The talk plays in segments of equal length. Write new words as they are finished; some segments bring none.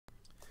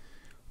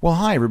Well,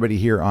 hi, everybody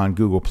here on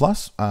Google+.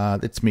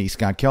 It's me,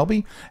 Scott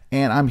Kelby,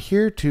 and I'm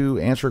here to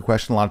answer a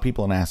question a lot of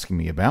people are asking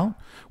me about,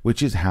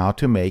 which is how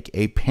to make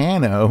a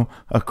pano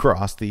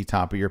across the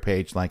top of your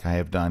page like I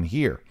have done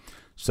here.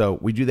 So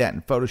we do that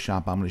in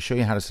Photoshop. I'm going to show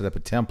you how to set up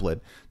a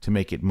template to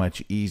make it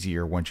much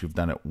easier once you've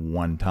done it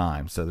one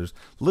time. So there's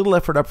little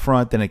effort up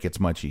front, then it gets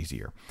much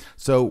easier.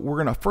 So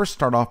we're going to first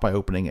start off by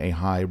opening a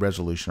high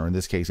resolution, or in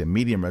this case, a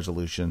medium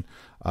resolution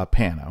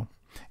pano.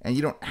 And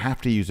you don't have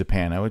to use a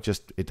pano,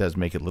 it does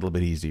make it a little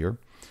bit easier.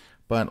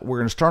 But we're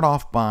going to start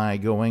off by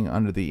going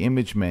under the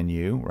image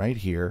menu right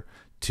here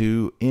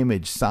to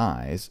image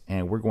size,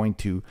 and we're going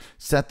to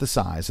set the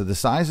size. So the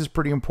size is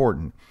pretty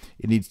important.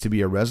 It needs to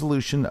be a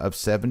resolution of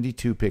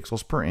 72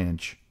 pixels per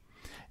inch,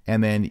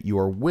 and then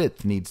your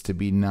width needs to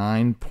be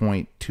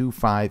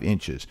 9.25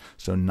 inches.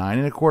 So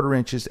 9¼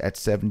 inches at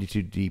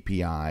 72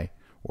 dpi,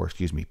 or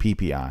excuse me,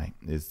 ppi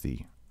is the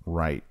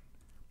right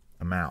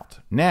amount.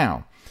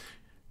 Now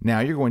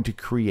you're going to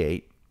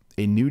create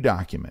a new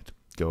document.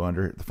 Go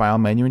under the File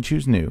menu and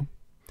choose New,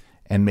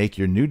 and make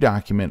your new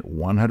document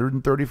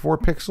 134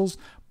 pixels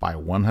by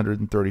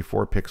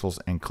 134 pixels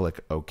and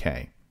click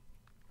OK.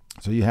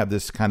 So you have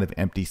this kind of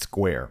empty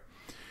square.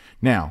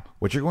 Now,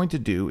 what you're going to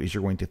do is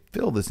you're going to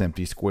fill this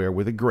empty square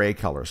with a gray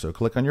color. So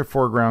click on your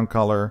foreground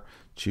color,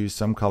 choose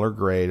some color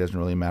gray, doesn't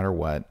really matter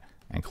what,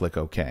 and click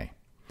OK.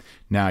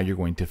 Now you're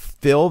going to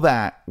fill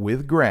that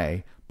with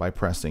gray by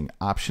pressing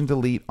Option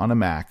Delete on a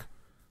Mac,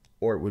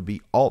 or it would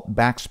be Alt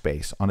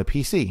Backspace on a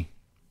PC.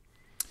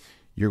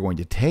 You're going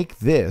to take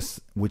this,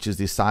 which is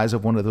the size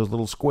of one of those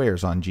little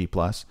squares on G+,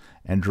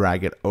 and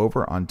drag it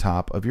over on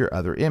top of your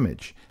other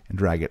image, and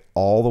drag it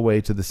all the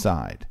way to the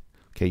side.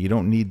 Okay, you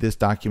don't need this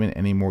document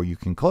anymore. You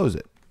can close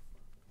it.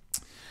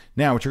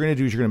 Now, what you're going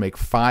to do is you're going to make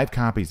 5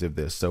 copies of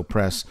this. So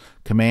press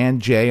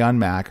Command J on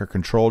Mac or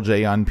Control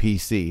J on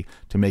PC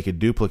to make a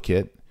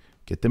duplicate.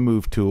 Get the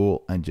Move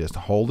tool and just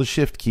hold the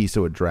Shift key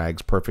so it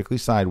drags perfectly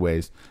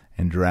sideways,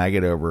 and drag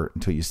it over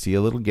until you see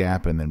a little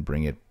gap, and then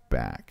bring it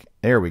back.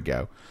 There we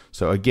go.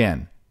 So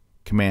again,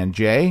 Command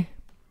J,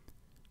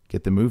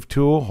 get the Move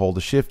tool, hold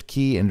the Shift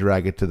key, and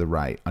drag it to the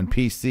right. On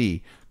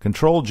PC,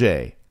 Control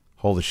J,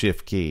 hold the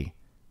Shift key,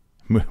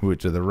 move it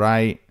to the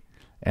right,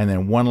 and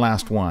then one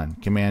last one,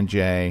 Command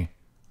J,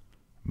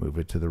 move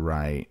it to the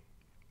right.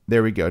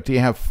 There we go. Till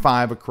you have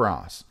 5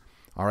 across.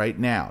 All right,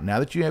 now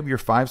that you have your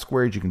 5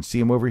 squares, you can see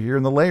them over here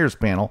in the Layers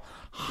panel.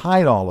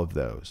 Hide all of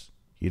those.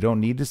 You don't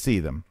need to see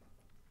them.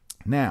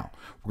 Now,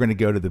 we're going to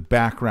go to the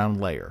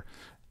background layer.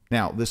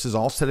 Now, this is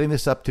all setting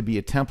this up to be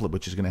a template,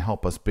 which is going to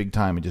help us big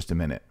time in just a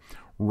minute.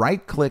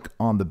 Right-click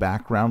on the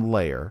background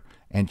layer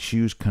and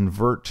choose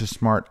Convert to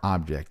Smart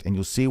Object, and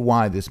you'll see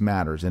why this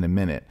matters in a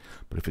minute.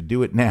 But if you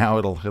do it now,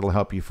 it'll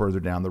help you further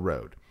down the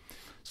road.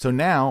 So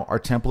now our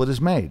template is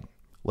made.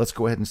 Let's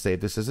go ahead and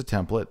save this as a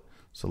template.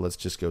 So let's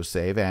just go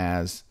Save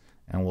As,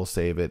 and we'll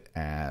save it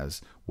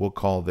as, we'll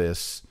call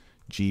this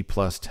G+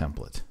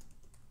 template.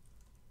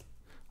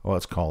 Well,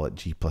 let's call it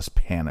G+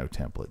 Pano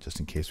template, just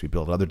in case we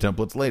build other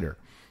templates later.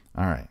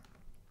 All right.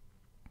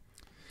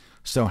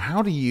 So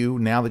how do you,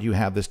 now that you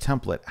have this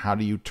template, how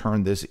do you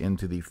turn this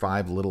into the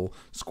 5 little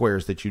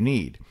squares that you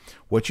need?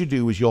 What you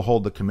do is you'll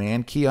hold the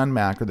Command key on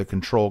Mac or the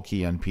Control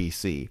key on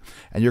PC,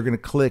 and you're going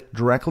to click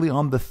directly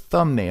on the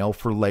thumbnail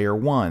for layer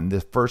 1, the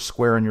first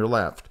square on your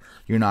left.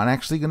 You're not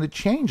actually going to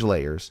change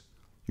layers.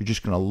 You're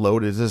just going to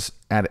load it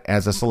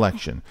as a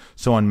selection.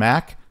 So on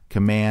Mac,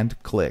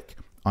 Command click.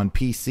 On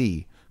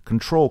PC,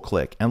 Control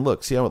click, and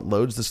look, see how it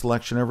loads the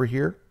selection over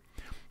here?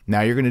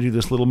 Now you're going to do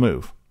this little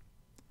move.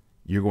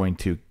 You're going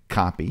to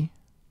copy.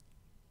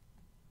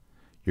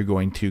 You're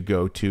going to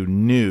go to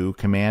New,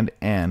 Command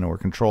N or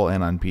Control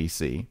N on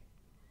PC,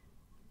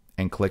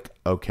 and click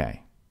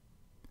OK.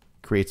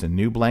 Creates a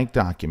new blank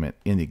document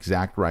in the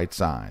exact right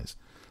size.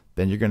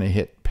 Then you're going to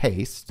hit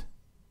Paste,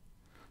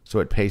 so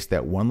it pastes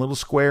that one little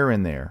square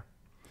in there.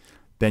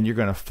 Then you're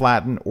going to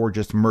flatten or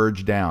just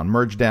merge down.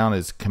 Merge down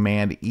is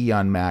Command E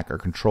on Mac or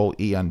Control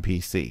E on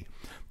PC.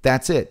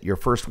 That's it. Your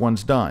first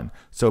one's done.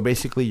 So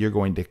basically you're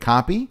going to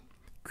copy,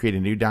 create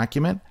a new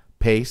document,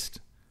 paste,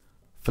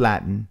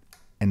 flatten,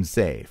 and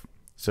save.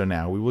 So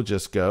now we will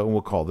just go and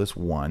we'll call this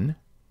 1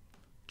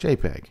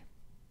 JPEG.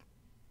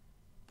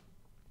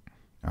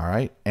 All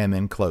right, and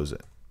then close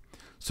it.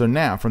 So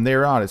now from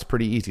there on it's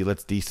pretty easy.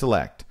 Let's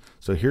deselect.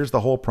 So here's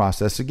the whole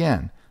process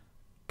again.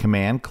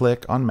 Command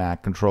click on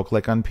Mac, Control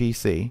click on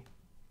PC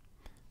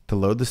to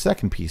load the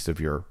second piece of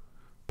your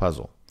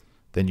puzzle.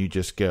 Then you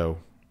just go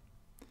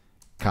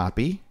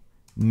copy,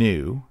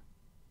 New,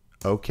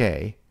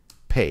 OK,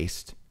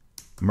 paste,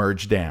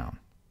 merge down.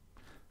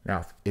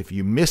 Now, if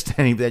you missed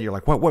any of that, you're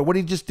like, what did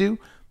he just do?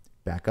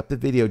 Back up the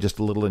video just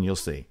a little and you'll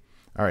see.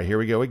 All right, here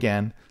we go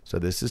again. So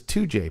this is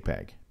 2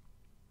 JPEG.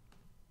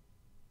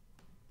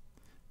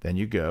 Then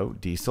you go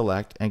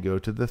deselect and go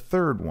to the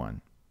third one.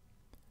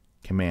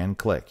 Command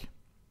click.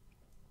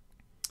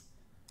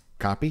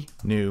 Copy,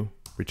 New,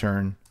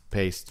 return,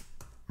 paste,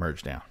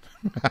 merge down.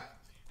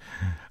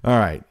 All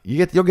right,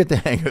 you'll get the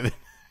hang of it.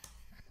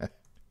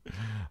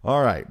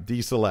 All right,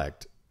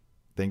 deselect.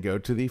 Then go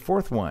to the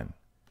fourth one.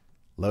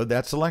 load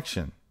that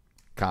selection,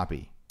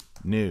 copy,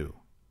 new.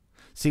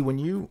 See, when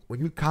you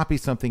copy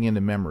something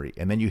into memory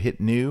and then you hit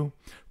new,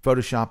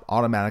 Photoshop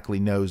automatically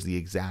knows the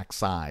exact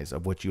size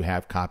of what you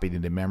have copied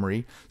into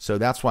memory. So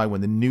that's why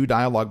when the new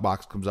dialog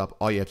box comes up,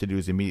 all you have to do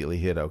is immediately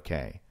hit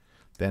OK.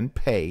 Then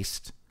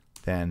paste,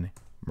 then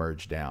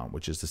merge down,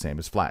 which is the same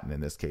as flatten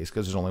in this case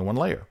because there's only one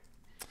layer.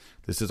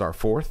 This is our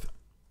fourth.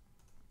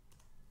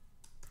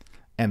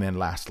 And then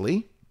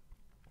lastly,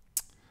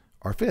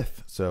 our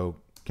fifth. So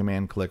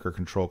command click or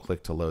control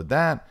click to load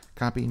that.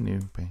 Copy,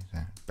 new, paste,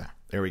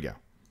 there we go.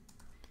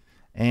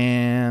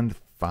 And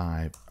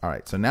 5. All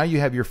right, so now you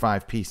have your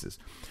 5 pieces.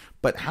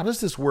 But how does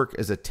this work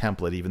as a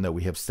template, even though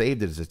we have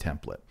saved it as a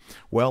template?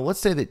 Well,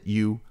 let's say that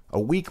you, a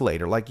week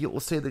later, let's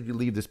say that you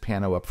leave this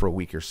pano up for a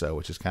week or so,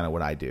 which is kind of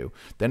what I do.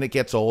 Then it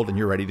gets old and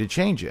you're ready to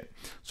change it.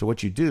 So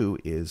what you do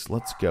is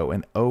let's go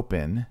and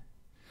open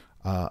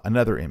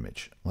another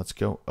image. Let's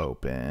go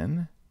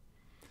open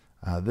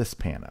this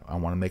pano. I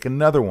want to make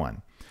another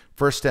one.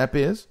 First step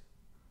is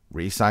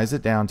resize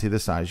it down to the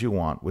size you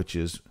want, which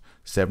is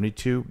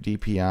 72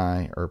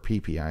 DPI or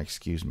PPI,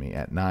 excuse me,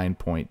 at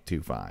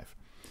 9.25.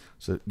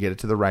 So get it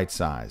to the right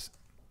size.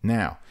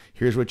 Now,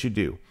 here's what you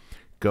do.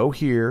 Go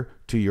here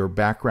to your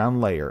background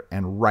layer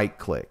and right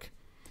click.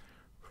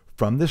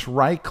 From this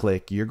right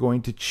click, you're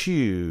going to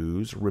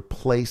choose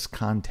replace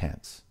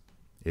contents.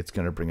 It's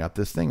going to bring up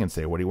this thing and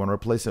say, what do you want to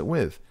replace it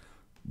with?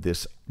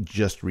 This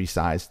just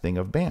resized thing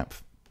of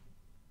BAMF.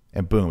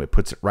 And boom, it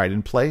puts it right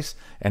in place.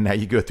 And now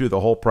you go through the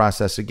whole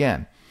process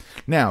again.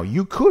 Now,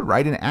 you could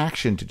write an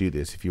action to do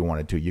this if you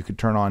wanted to. You could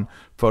turn on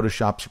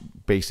Photoshop's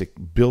basic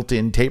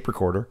built-in tape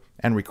recorder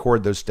and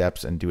record those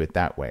steps and do it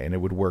that way. And it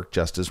would work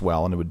just as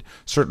well. And it would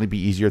certainly be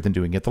easier than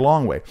doing it the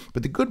long way.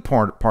 But the good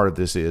part of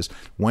this is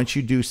once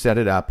you do set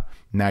it up,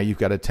 now you've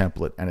got a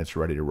template and it's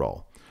ready to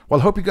roll. Well,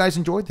 I hope you guys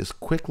enjoyed this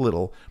quick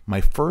little,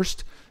 my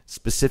first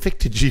specific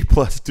to G+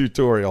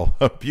 tutorial.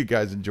 Hope you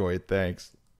guys enjoy it. Thanks.